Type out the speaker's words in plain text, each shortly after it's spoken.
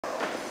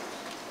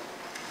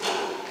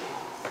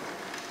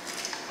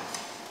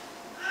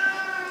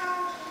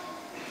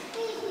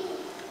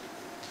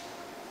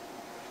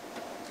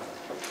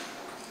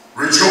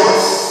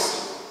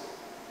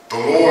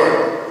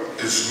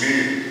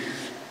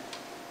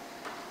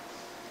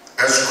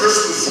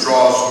Christmas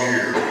draws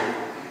near,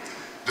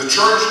 the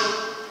church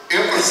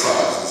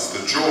emphasizes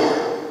the joy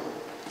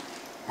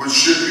which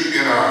should be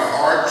in our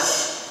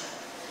hearts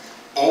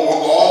over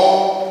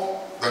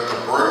all that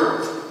the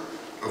birth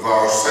of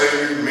our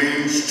Savior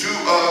means to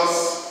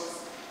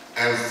us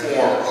and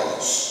for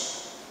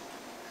us.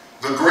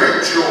 The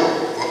great joy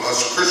for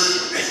us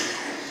Christians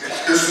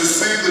is to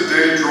see the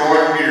day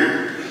drawing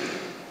near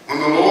when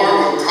the Lord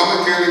will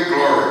come again in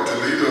glory to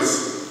lead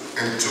us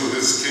into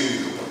his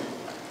kingdom.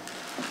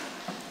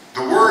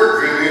 The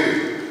word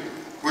veni,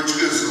 which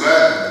is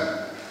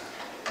Latin,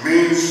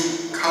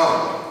 means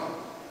come.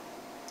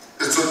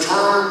 It's a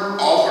term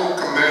often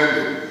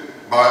commanded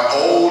by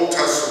Old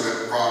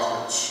Testament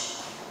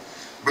prophets,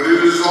 but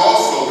it is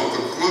also the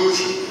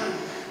conclusion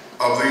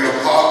of the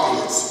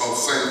Apocalypse of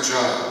St.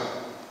 John.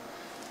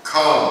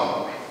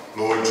 Come,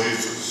 Lord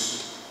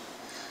Jesus.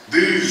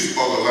 These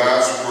are the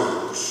last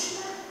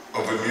words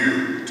of the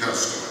New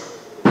Testament.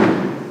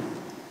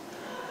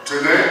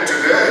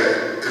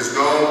 Today is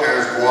known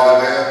as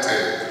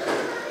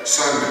Gaudete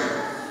Sunday.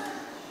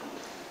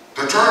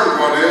 The term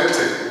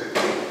Gaudete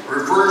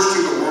refers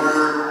to the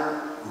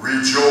word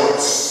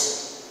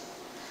rejoice.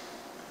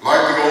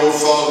 Like the old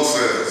song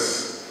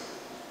says,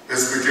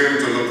 it's beginning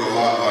to look a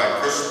lot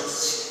like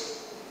Christmas.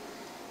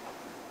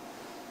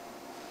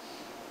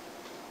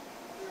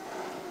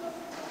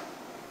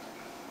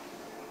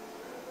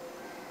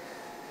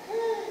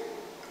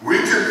 We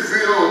can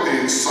feel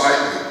the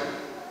excitement,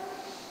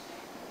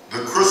 the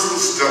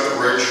Christmas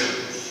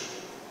decorations,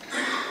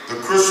 the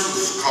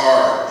Christmas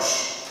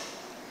cards,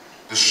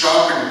 the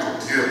shopping for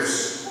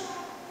gifts,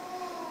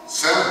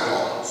 Santa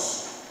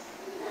Claus,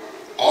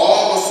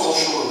 all the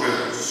social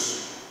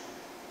events.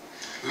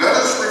 Let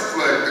us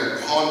reflect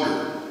and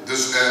ponder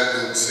this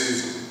Advent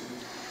season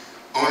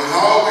on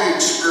how we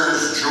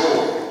experience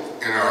joy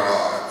in our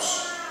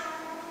lives.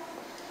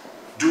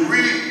 Do we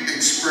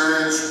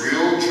experience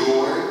real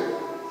joy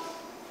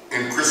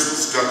in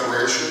Christmas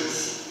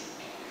decorations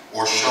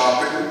or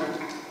shopping,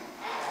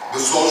 the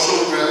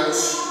social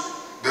events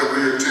that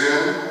we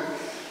attend,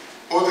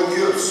 or the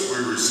gifts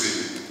we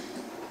receive?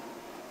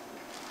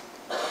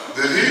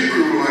 The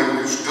Hebrew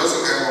language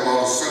doesn't have a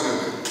lot of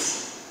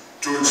synonyms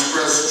to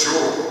express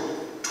joy.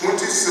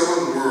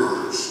 27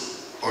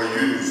 words are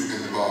used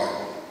in the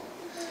Bible.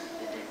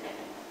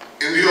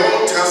 In the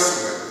Old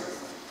Testament,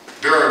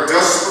 there are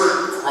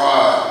desperate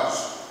cries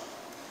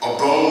of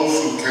those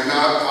who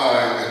cannot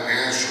find an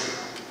answer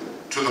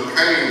to the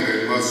pain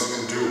they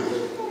must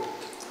endure.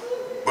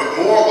 But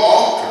more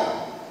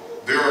often,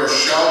 there are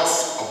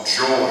shouts of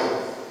joy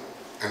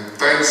and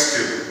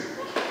thanksgiving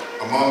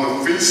among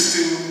the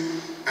feasting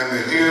and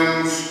the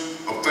hymns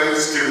of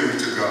thanksgiving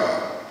to God.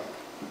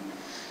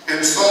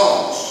 In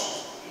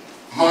Psalms,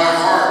 my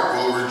heart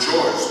will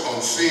rejoice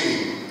on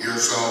seeing your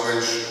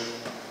salvation.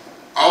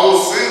 I will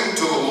sing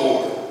to the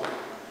Lord,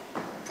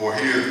 for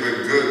he has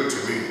been good to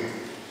me.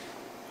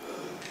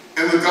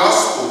 In the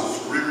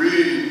Gospels, we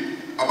read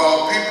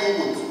about people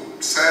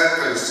with sad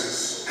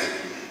faces.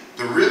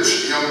 The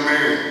rich young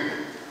man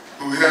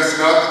who has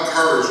not the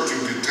courage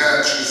to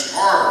detach his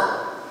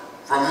heart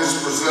from his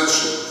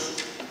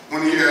possessions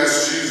when he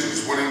asks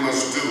Jesus what he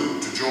must do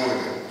to join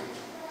him.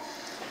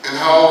 And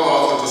how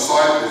about the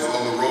disciples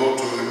on the road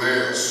to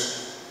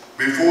Emmaus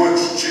before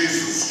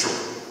Jesus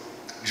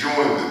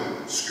joined them?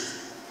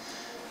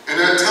 And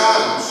at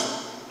times,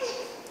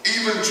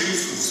 even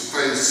Jesus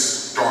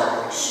faced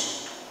darkness.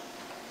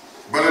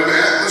 But an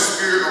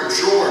atmosphere of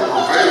joy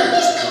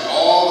pervades in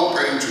all the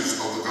pages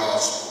of the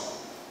gospel.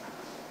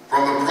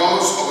 From the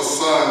promise of a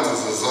son to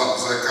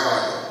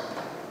Zechariah,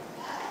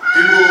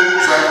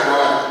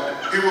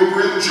 he will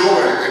bring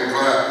joy and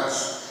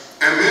gladness,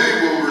 and many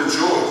will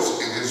rejoice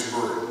in his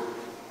birth.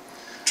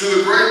 To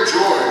the great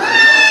joy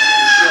announced to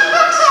the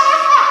shepherds,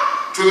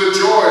 to the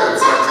joy of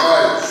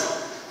Zacchaeus,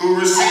 who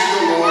received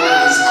the Lord in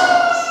his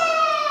house,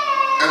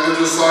 and the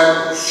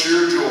disciples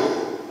sheer joy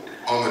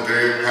on the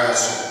day of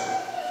Passover.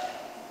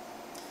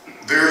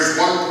 There is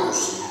one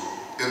person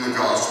in the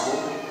gospel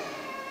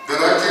that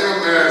I can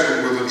imagine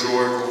with a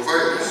joyful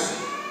face.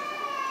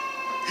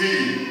 He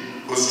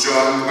was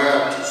John the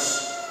Baptist,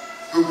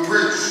 who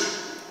preached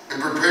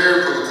and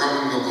prepared for the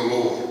coming of the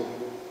Lord.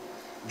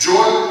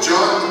 John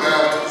the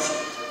Baptist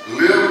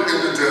lived in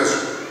the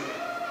desert,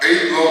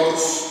 ate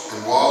locusts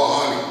and wild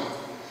honey,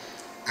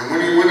 and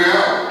when he went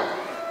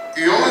out,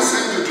 he only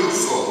seemed to do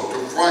so to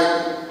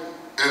frighten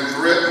and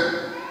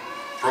threaten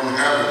from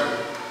heaven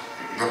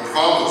the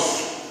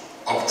promise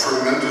of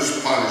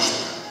tremendous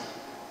punishment.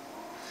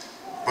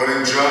 But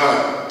in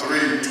John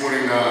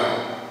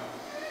 3:29,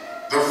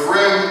 the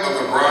friend of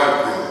the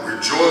bridegroom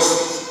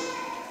rejoices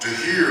to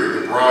hear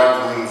the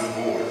bridegroom's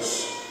voice.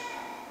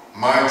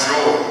 My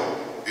joy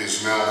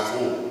is now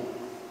full.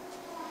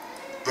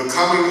 The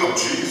coming of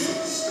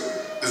Jesus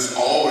is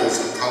always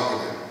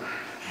accompanied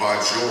by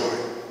joy.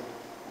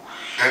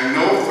 And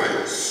no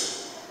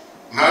face,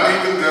 not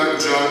even that of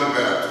John the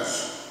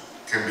Baptist,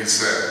 can be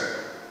sad.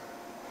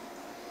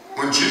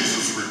 When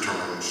Jesus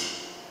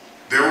returns,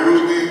 there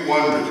will be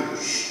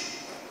wonders,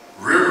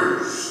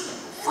 rivers,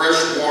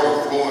 fresh water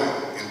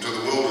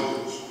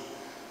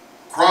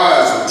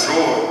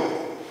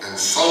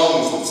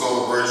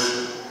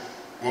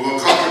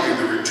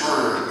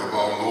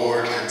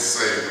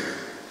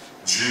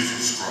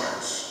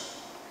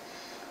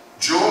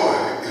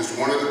is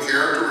one of the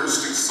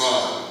characteristic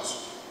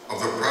signs of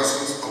the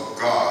presence of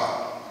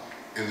God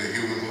in the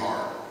human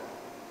heart.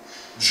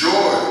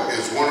 Joy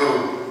is one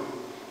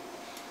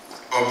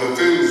of the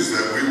things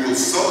that we will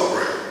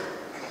celebrate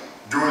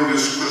during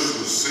this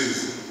Christmas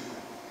season.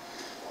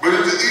 But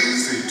it's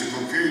easy to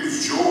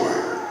confuse joy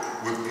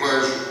with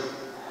pleasure.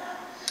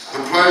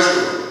 The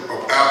pleasure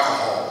of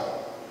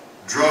alcohol,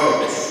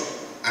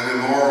 drugs, and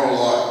immoral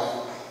life.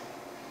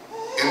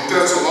 In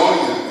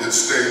Thessalonians, it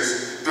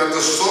states that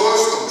the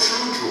source of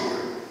true joy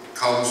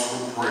comes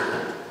from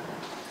prayer.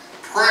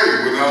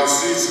 Pray without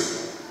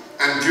ceasing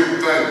and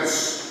give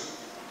thanks.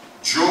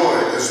 Joy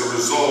is the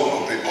result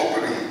of the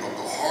opening of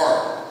the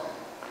heart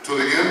to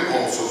the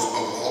impulses of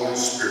the Holy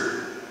Spirit.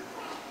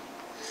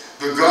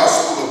 The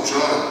Gospel of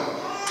John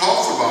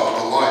talks about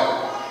the light.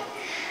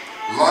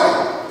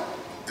 Light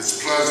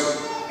is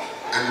pleasant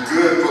and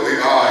good for the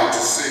eye to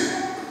see,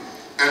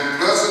 and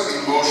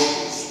pleasant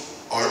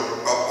emotions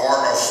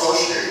are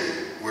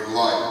associated with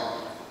light.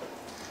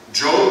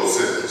 Job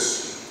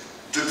says,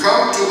 to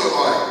come to the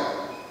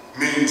light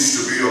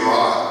means to be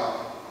alive.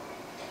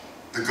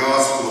 The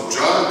Gospel of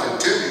John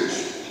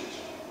continues,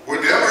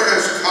 whatever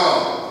has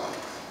come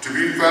to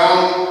be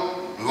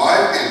found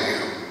life in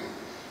him,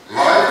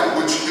 life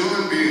which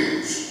human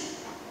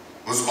beings,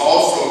 was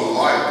also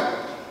light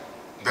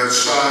that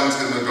shines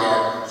in the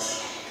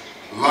darkness,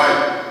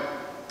 light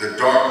that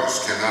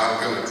darkness cannot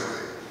penetrate.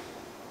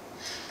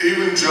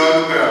 Even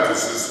John the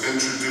Baptist is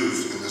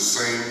introduced in the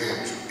same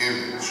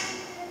image.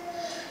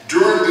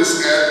 During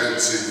this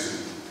Advent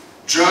season,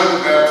 John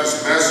the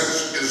Baptist's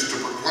message is to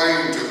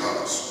proclaim to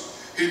us.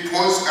 He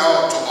points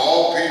out to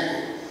all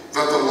people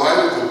that the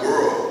light of the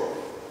world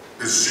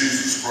is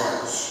Jesus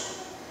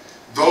Christ.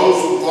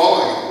 Those who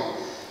follow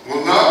him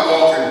will not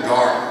walk in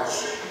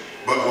darkness,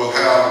 but will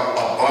have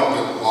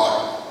abundant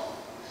light.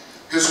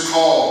 His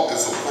call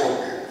is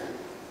appropriate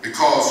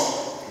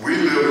because we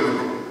live in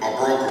a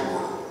broken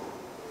world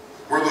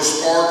where the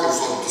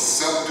sparkles of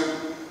deceptive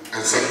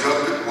and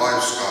seductive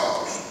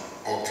lifestyles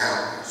are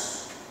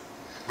countless.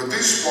 But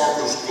these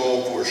sparkles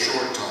glow for a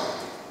short time.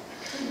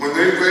 When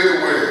they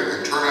fade away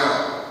and turn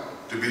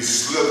out to be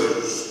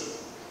slithers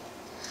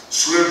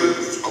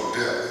of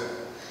death,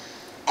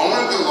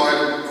 only the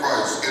light of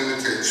Christ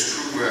indicates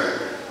true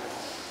value,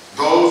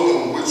 those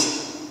on which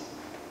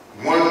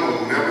one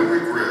will never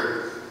regret.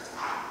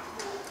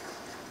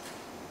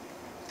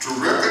 To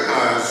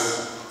recognize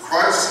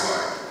Christ's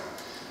light,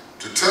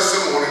 the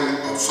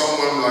testimony of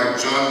someone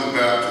like John the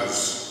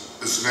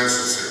Baptist is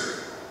necessary.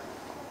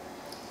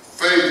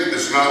 Faith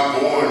is not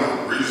born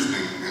of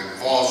reasoning and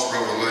false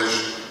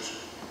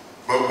revelations,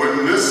 but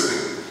when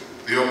listening,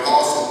 the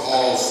Apostle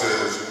Paul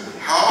says,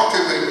 how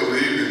can they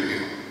believe in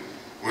him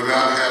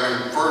without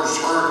having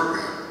first heard of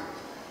him?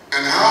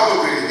 And how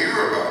will they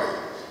hear about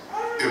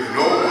it if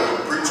no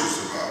one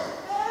preaches about it?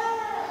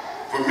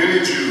 For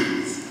many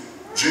Jews,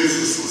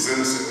 Jesus was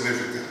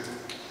insignificant.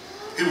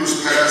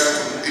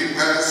 He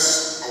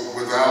passed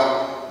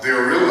without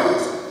their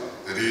realizing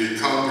that he had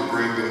come to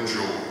bring them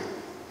joy.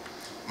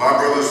 My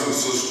brothers and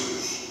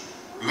sisters,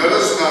 let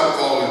us not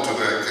fall into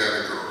that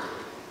category,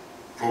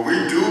 for we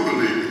do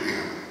believe in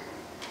him.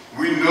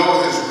 We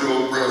know his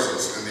real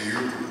presence in the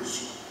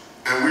Eucharist,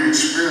 and we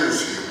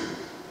experience him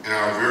in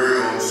our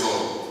very own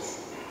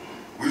souls.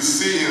 We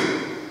see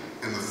him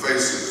in the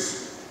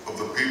faces of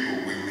the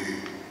people we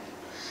meet.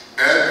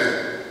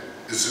 Advent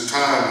is a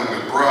time when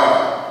the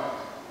bride,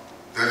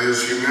 that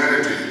is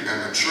humanity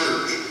and the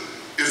church,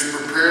 is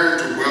preparing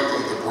to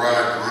welcome the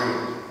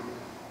bridegroom,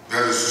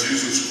 that is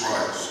Jesus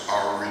Christ,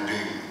 our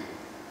Redeemer,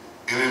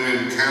 in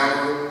an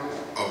encounter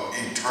of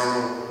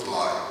eternal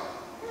life.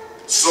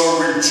 So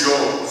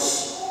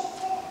rejoice,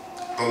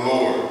 the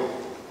Lord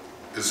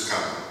is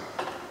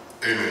coming.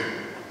 Amen.